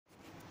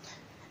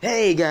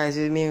Hey guys,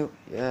 it's me. You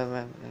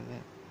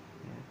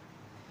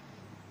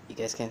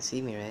guys can't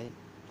see me, right?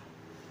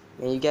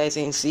 And you guys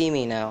ain't see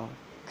me now,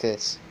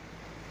 cause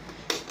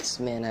this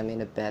man, I'm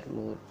in a bad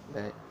mood.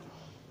 But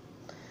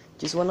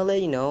just wanna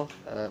let you know.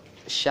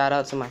 Shout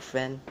out to my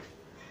friend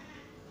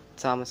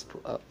Thomas.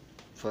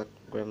 Fuck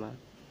grandma.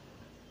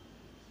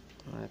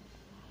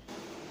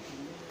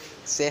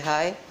 Say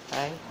hi,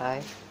 hi,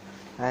 hi,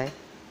 hi,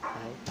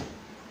 hi,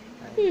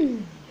 hi.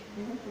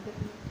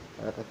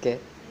 Okay.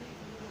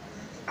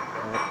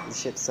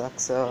 This shit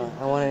sucks. So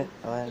I wanna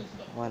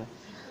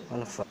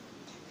fuck.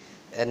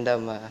 And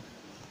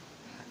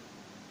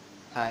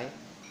hi.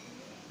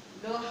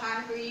 No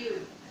hi for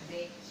you,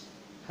 bitch.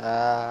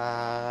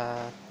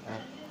 Uh,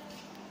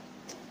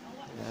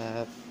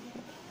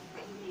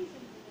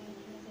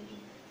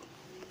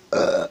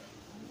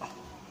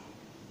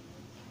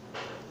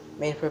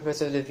 Main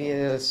purpose of the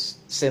video is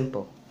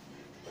simple.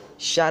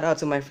 Shout out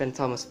to my friend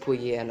Thomas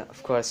Puyi and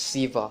of course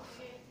Fksbsqofbwkfbakf.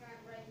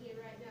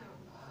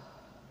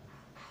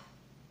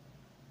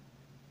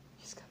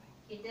 She's coming.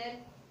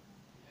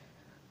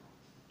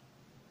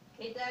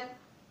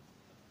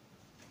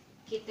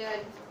 Kitten.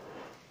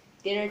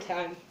 Dinner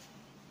time.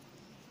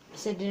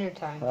 It's a dinner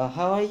time.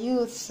 How are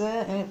you,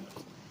 sir?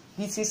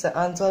 This is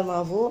Antoine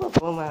Mavo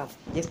from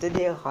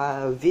yesterday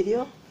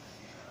video.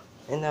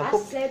 And I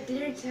said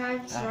dinner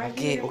time.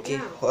 okay.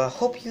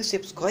 Hope you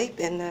subscribe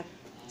and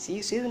see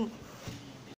you soon.